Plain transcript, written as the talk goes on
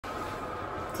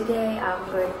today I'm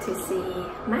going to see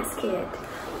Maskit.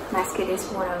 Maskit is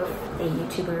one of the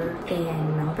YouTuber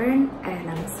in Melbourne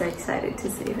and I'm so excited to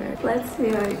see her. Let's see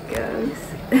how it goes.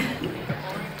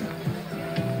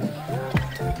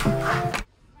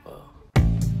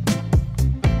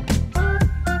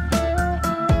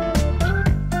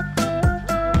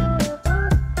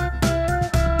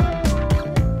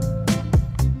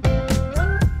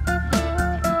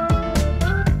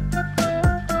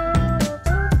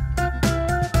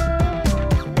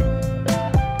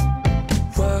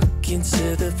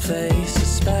 Into the place,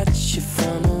 dispatch you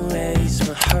from a ways.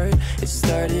 My heart, it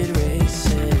started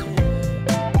racing.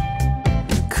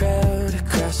 The crowd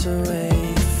across the way.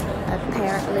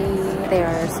 Apparently they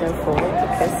are so full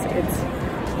because it's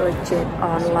legit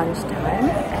on lunchtime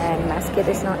and Maskit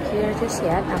is not here just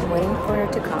yet. I'm waiting for her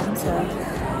to come, so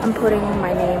I'm putting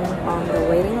my name on the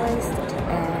waiting list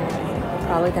and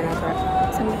probably gonna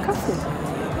grab some coffee.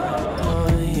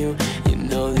 You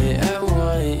know that I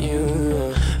want you.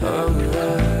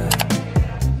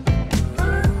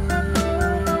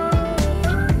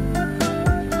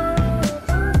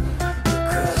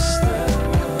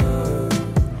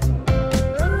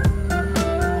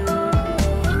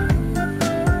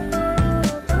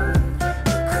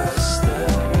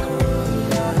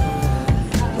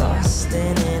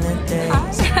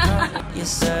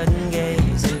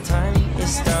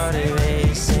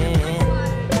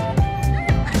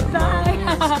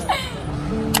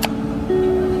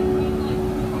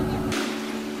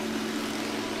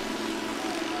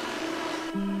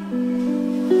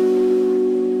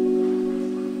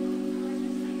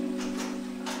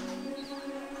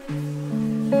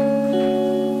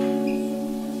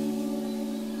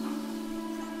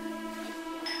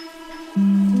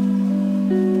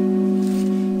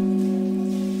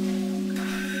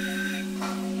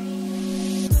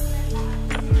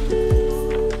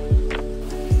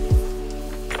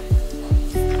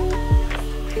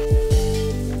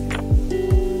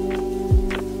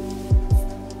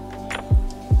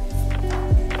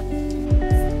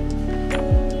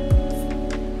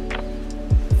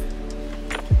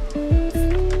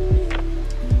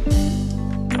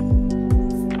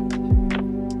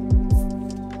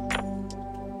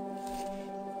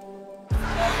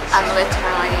 I'm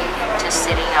literally just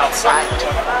sitting outside. This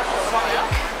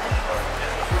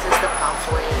is the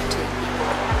pathway to people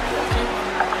walking.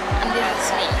 And this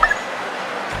is me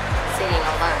sitting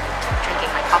alone,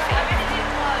 drinking my coffee.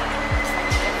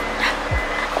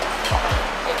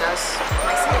 Here goes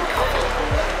my second coffee.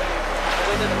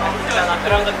 It's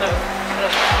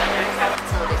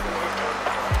a bit weird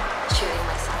shooting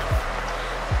myself.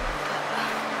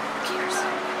 But who cares?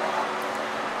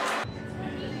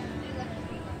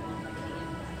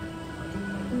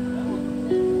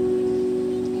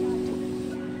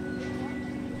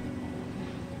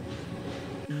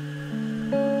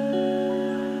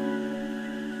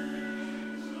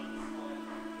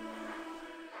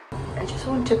 I just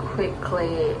want to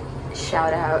quickly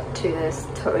shout out to this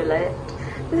toilet.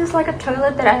 This is like a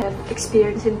toilet that I have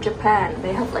experienced in Japan.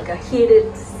 They have like a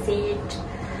heated seat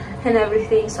and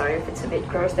everything. Sorry if it's a bit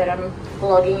gross that I'm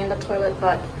vlogging in the toilet,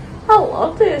 but I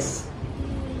love this.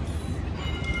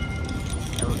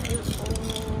 So beautiful.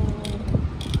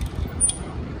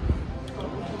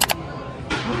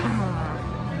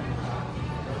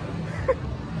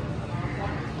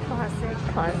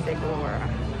 Classic Laura.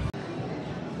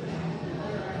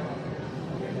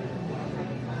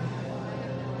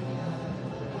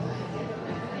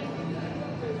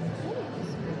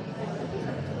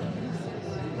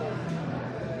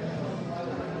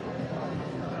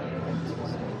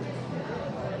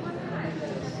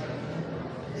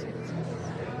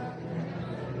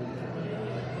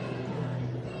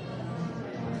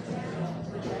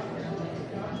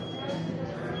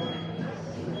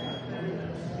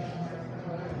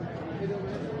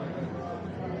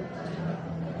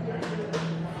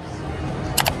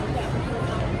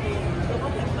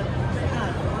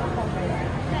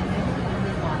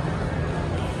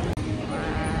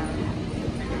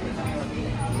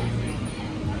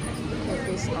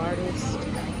 Artist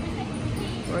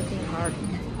working hard.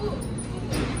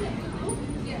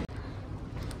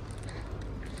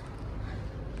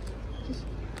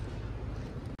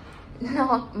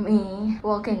 Not me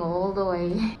walking all the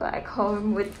way back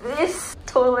home with this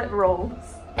toilet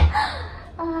rolls.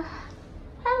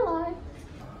 Hello.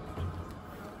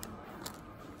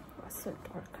 It's so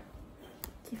dark.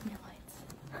 Give me lights.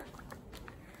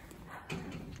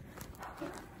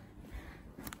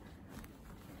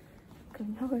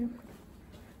 Going home.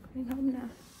 Going home now.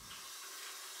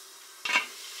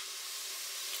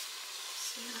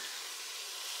 See ya.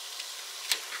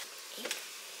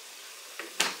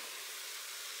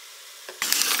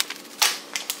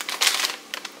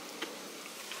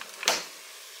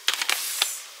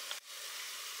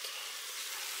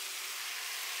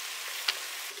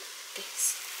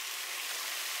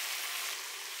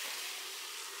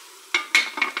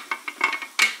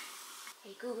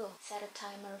 Google, set a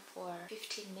timer for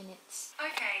 15 minutes.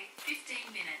 Okay,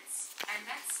 15 minutes. And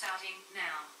that's starting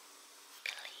now.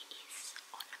 Billy is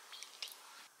on a meeting.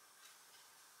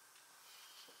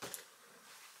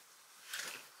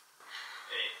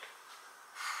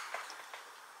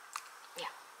 Yeah,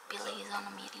 Billy is on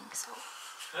a meeting, so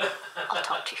I'll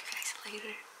talk to you guys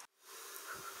later.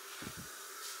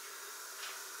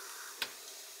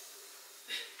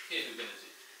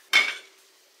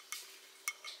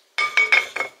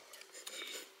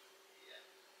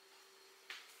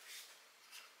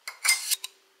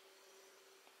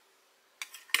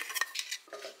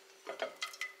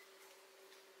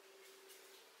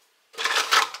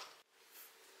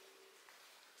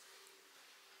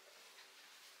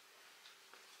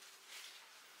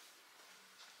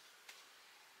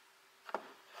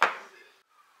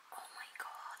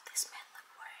 This method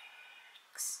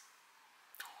works.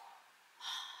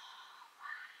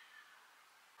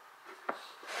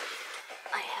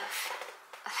 I have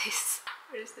this.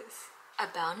 What is this? A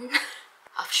bun.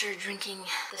 After drinking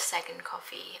the second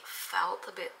coffee, I felt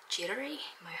a bit jittery.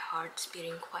 My heart's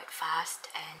beating quite fast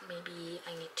and maybe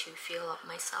I need to fill up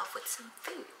myself with some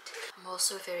food. I'm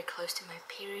also very close to my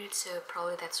period, so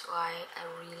probably that's why I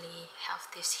really have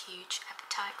this huge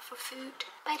appetite for food.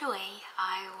 By the way,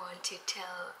 I want to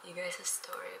tell you guys a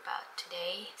story about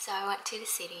today. So I went to the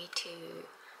city to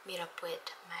meet up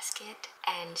with Maskit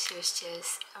and she was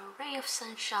just a ray of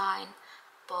sunshine,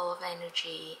 ball of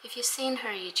energy. If you've seen her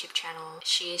YouTube channel,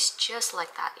 she is just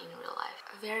like that in real life.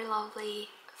 Very lovely,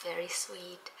 very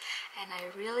sweet, and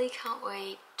I really can't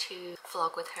wait to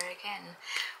vlog with her again.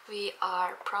 We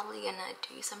are probably gonna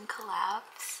do some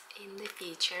collabs in the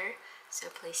future, so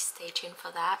please stay tuned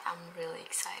for that. I'm really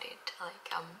excited.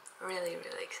 I'm really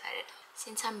excited.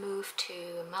 Since I moved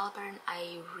to Melbourne,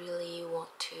 I really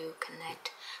want to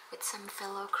connect with some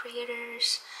fellow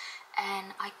creators,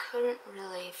 and I couldn't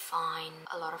really find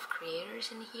a lot of creators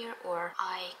in here, or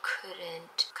I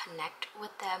couldn't connect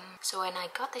with them. So when I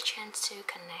got the chance to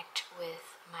connect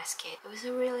with Maskit, it was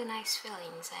a really nice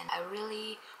feeling, and I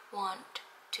really want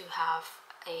to have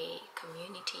a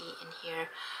community in here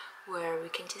where we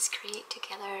can just create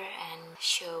together and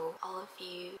show all of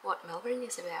you what Melbourne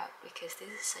is about, because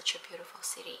this is such a beautiful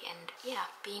city. And yeah,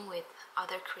 being with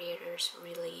other creators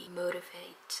really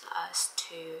motivates us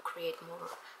to create more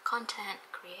content,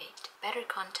 create better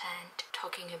content,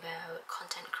 talking about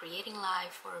content creating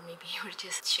life, or maybe we're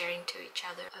just sharing to each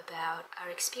other about our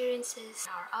experiences,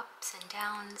 our ups and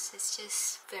downs. It's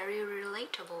just very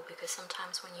relatable, because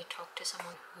sometimes when you talk to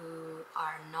someone who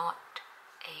are not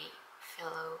a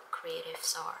fellow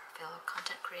creatives or fellow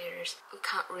content creators, we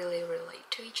can't really relate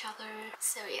to each other.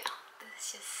 So yeah,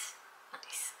 this is just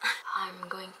nice. I'm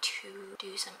going to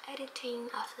do some editing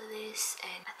after this,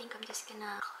 and I think I'm just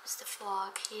gonna close the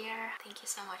vlog here. Thank you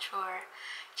so much for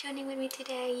tuning with me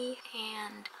today,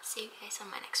 and I'll see you guys on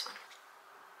my next one.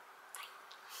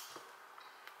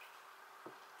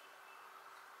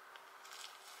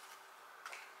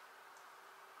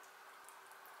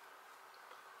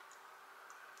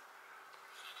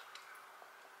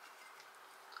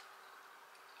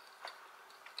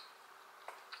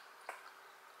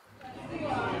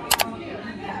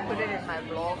 Put it in my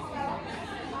vlog.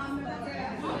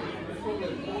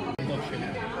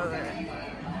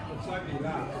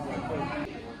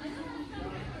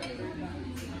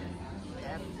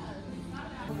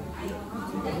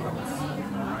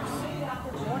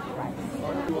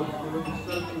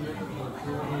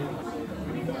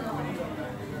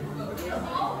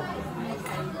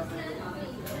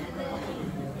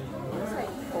 It's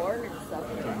like corn and stuff.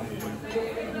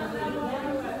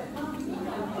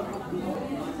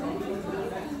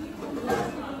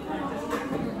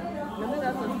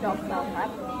 Stop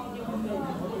happening.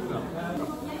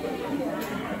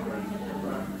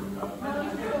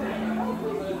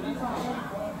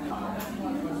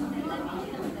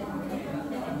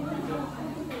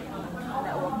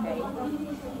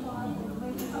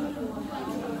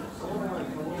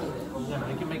 Yeah,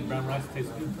 they can make brown rice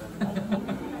taste good.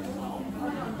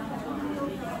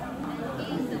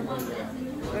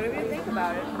 Whatever you think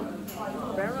about it,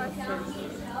 brown rice is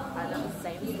kind of the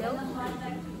same still,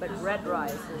 but red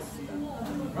rice is...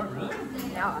 Oh, really?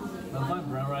 Yeah. I find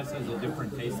brown rice has a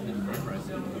different taste than red rice.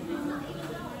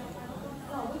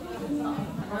 No,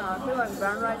 I feel like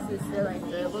brown rice is still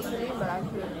enjoyable to me, but I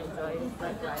couldn't enjoy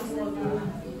red rice.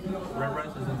 Red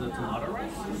rice isn't the tomato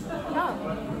rice? No.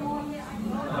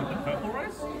 Like the purple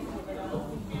rice?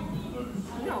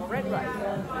 No, red rice.